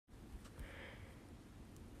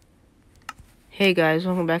Hey guys,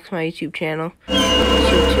 welcome back to my YouTube channel. So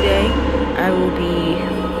today I will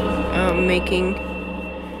be making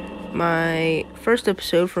my first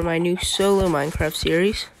episode for my new solo Minecraft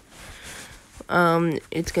series.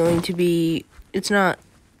 It's not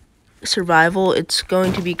survival, it's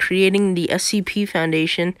going to be creating the SCP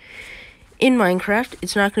Foundation in Minecraft.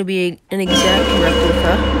 It's not going to be an exact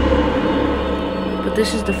replica, but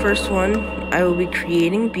this is the first one I will be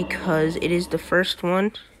creating because it is the first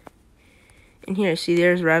one. And here, see,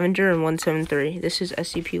 there's Ravager and 173. This is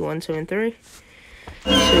SCP-173.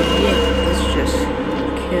 So yeah, let's just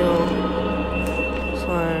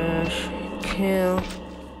kill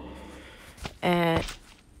at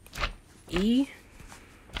E.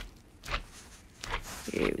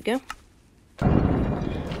 Here we go.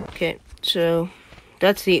 Okay, so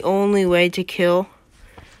that's the only way to kill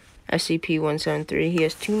SCP-173. He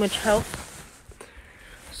has too much health.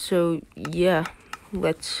 So yeah,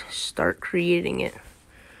 let's start creating it.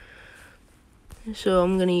 So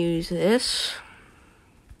I'm gonna use this.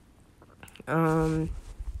 What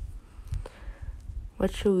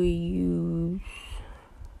should we use?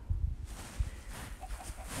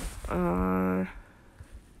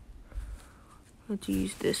 Let's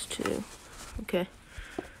use this too. Okay.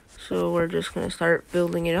 So we're just gonna start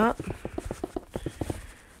building it up.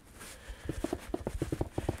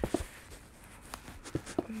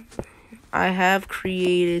 I have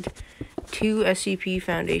created 2 SCP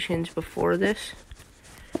foundations before this,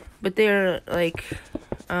 but they're like,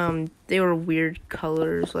 they were weird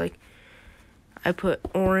colors. Like, I put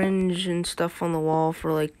orange and stuff on the wall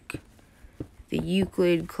for like the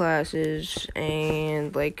Euclid classes,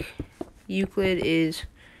 and like Euclid is,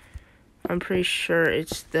 I'm pretty sure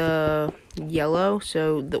it's the yellow,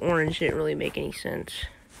 so the orange didn't really make any sense.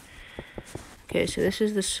 Okay, so this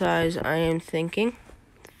is the size I am thinking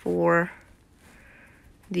for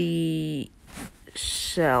the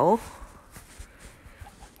cell.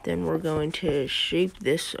 Then we're going to shape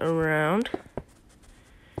this around.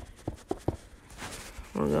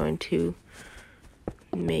 We're going to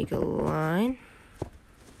make a line.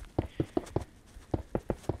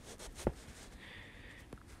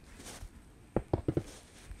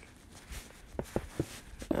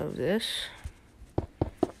 Of this.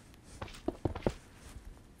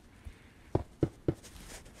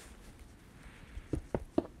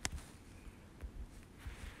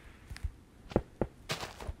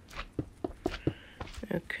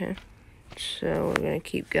 Okay, so we're going to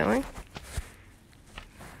keep going.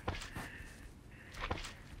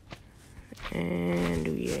 And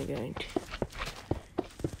we are going to...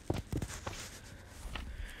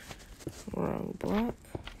 Wrong block.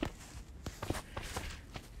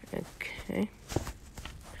 Okay.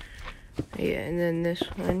 Yeah, and then this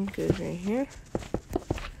one goes right here.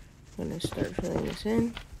 I'm going to start filling this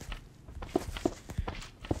in.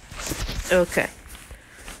 Okay.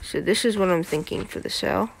 So this is what I'm thinking for the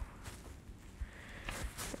cell.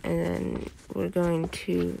 And then we're going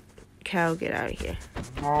to... Cow, get out of here.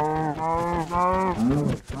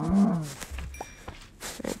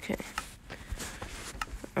 Okay.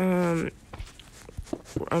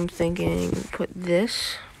 I'm thinking put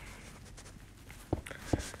this.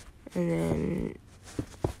 And then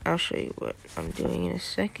I'll show you what I'm doing in a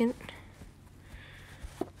second.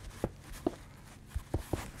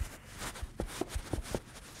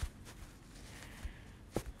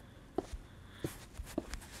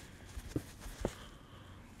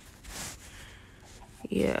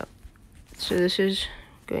 Yeah, so this is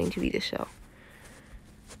going to be the cell.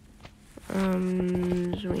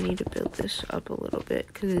 So we need to build this up a little bit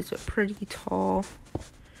because it's a pretty tall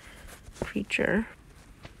creature.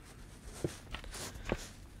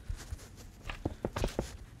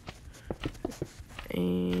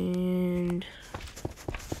 And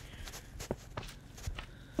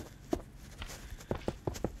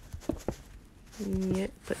yeah,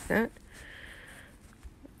 put that.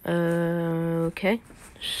 Okay,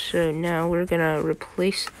 so now we're gonna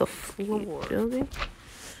replace the floor building.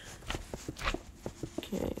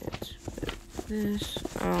 Okay, let's put this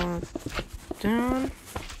all down.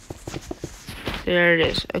 There it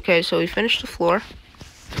is. Okay, so we finished the floor.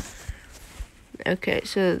 Okay,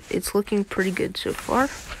 so it's looking pretty good so far.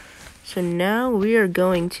 So now we are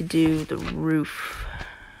going to do the roof.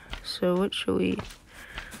 So what should we...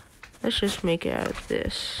 Let's just make it out of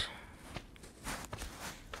this.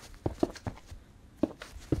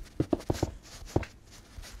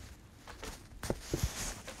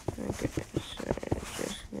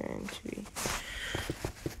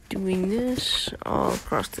 Doing this all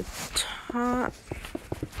across the top.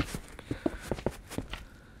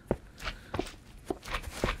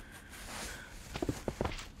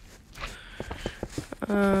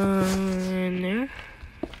 In there.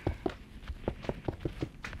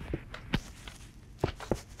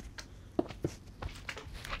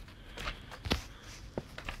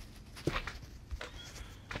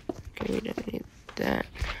 Okay, we don't need that.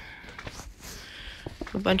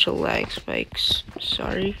 A bunch of lag spikes.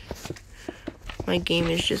 Sorry. My game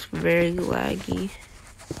is just very laggy.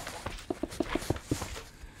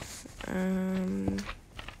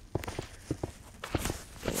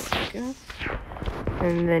 There we go.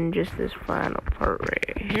 And then just this final part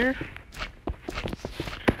right here.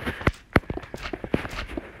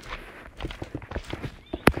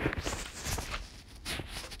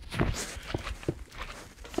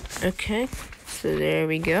 Okay, so there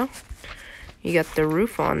we go. You got the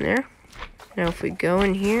roof on there. Now if we go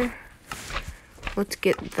in here, let's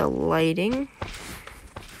get the lighting.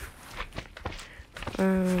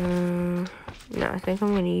 No, I think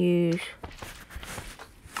I'm gonna use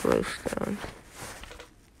glowstone.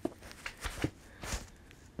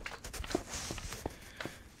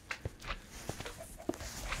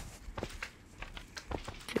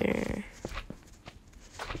 There.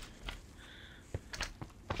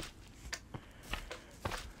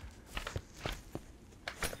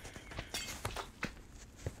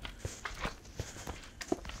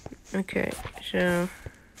 Okay, so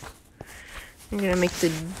I'm gonna make the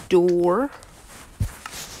door.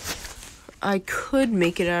 I could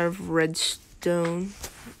make it out of redstone.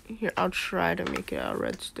 Here, I'll try to make it out of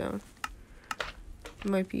redstone. It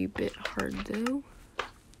might be a bit hard though.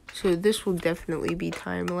 So this will definitely be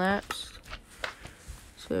time-lapsed.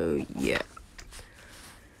 So yeah.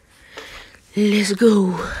 Let's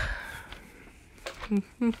go. I'm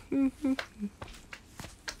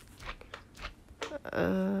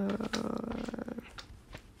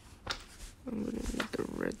gonna need the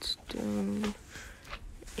redstone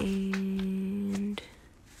and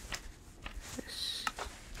this.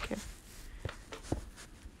 Okay.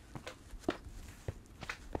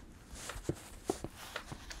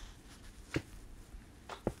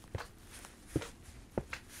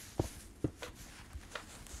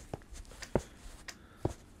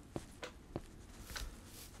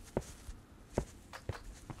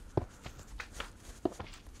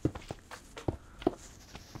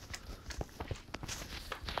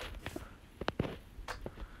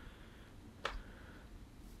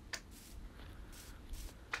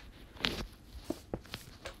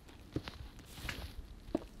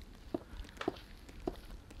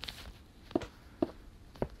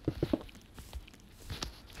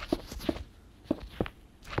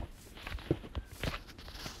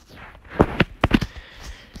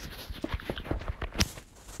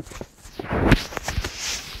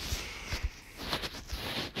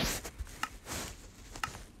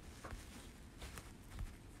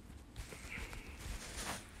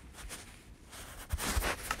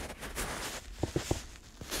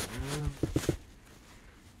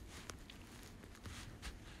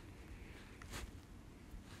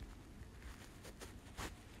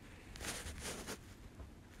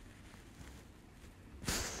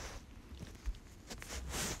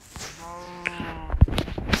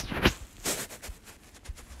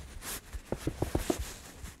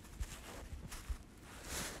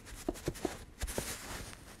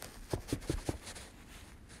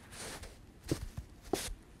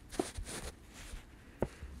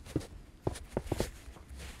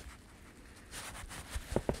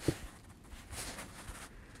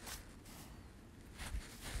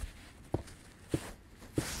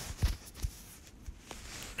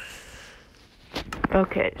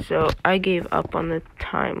 Okay, so I gave up on the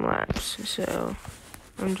time lapse, so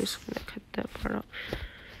I'm just gonna cut that part out.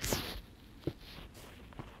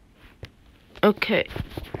 Okay,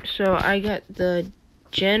 so I got the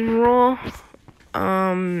general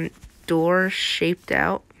door shaped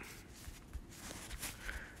out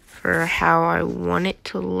for how I want it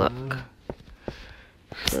to look.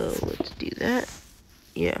 So let's do that.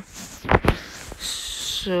 Yeah.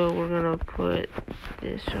 So we're gonna put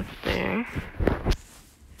this up there.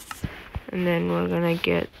 And then we're gonna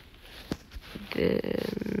get the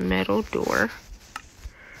metal door.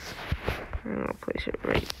 I'm gonna place it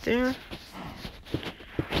right there.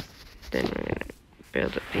 Then we're gonna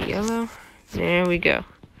build up the yellow. There we go.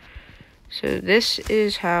 So this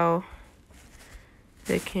is how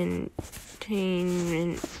the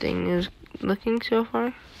containment thing is looking so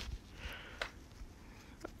far.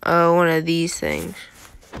 Oh, one of these things.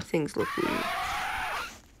 Things look weird.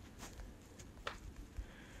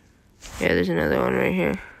 Yeah, there's another one right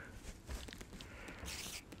here.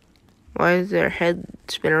 Why does their head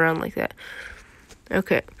spin around like that?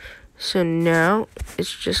 Okay, so now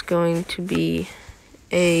it's just going to be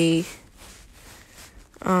a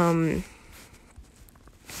a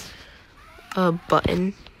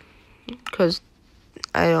button, because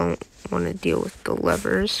I don't want to deal with the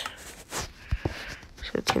levers.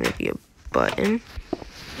 So it's going to be a button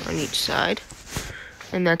on each side.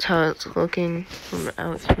 And that's how it's looking from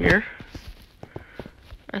out here.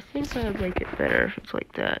 I think I would make it better if it's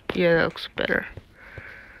like that. Yeah, that looks better.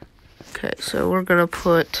 Okay, so we're going to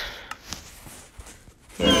put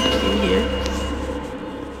him in here.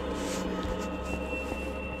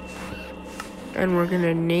 And we're going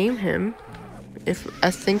to name him.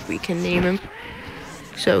 I think we can name him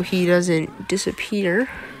so he doesn't disappear.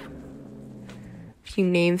 If you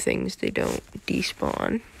name things, they don't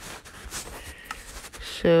despawn.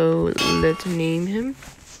 So let's name him.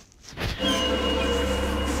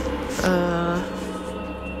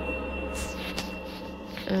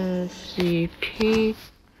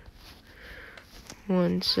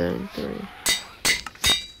 SCP-173.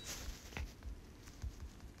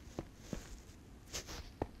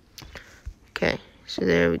 Okay, so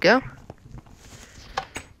there we go.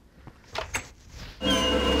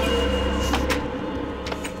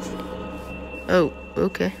 Oh,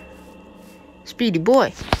 okay. Speedy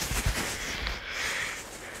boy.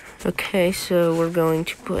 Okay, so we're going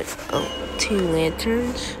to put 2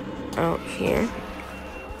 lanterns out here.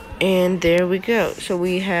 And there we go. So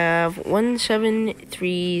we have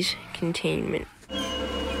 173's containment.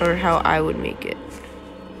 Or how I would make it.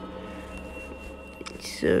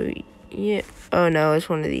 So, yeah. Oh no, it's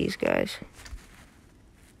one of these guys.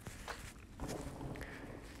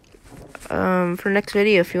 For next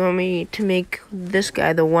video, if you want me to make this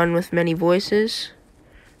guy the one with many voices,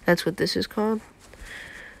 that's what this is called.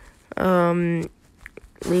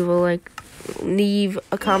 Leave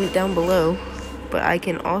a comment down below, but I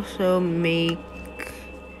can also make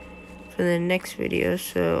for the next video,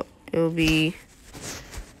 so it will be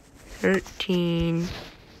 13.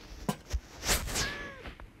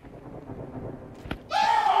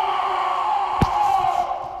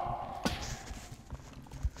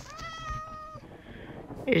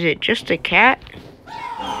 Is it just a cat?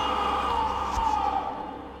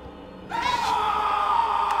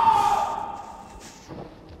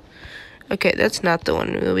 Okay, that's not the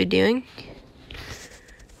one we'll be doing.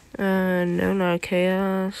 No, not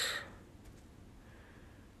chaos.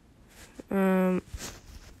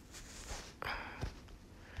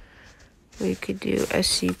 We could do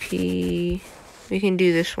SCP. We can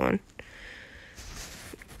do this one.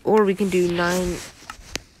 Or we can do 9.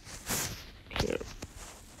 Here.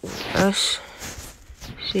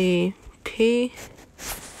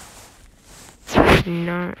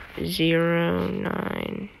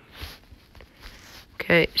 SCP-09.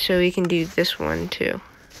 Okay, so we can do this one too.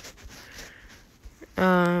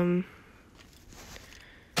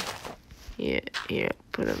 Yeah,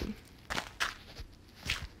 put him.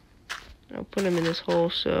 I'll put him in this hole,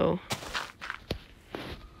 so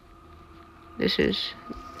this is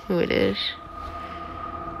who it is.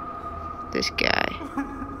 This guy.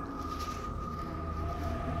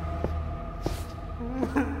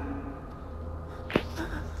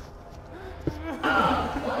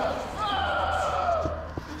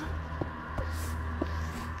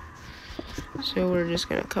 So we're just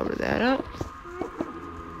gonna cover that up.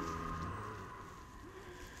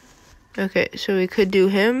 Okay, so we could do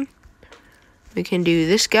him. We can do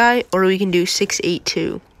this guy, or we can do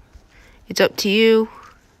 682. It's up to you.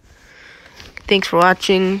 Thanks for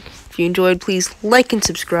watching. If you enjoyed, please like and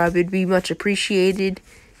subscribe. It'd be much appreciated.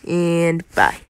 And bye.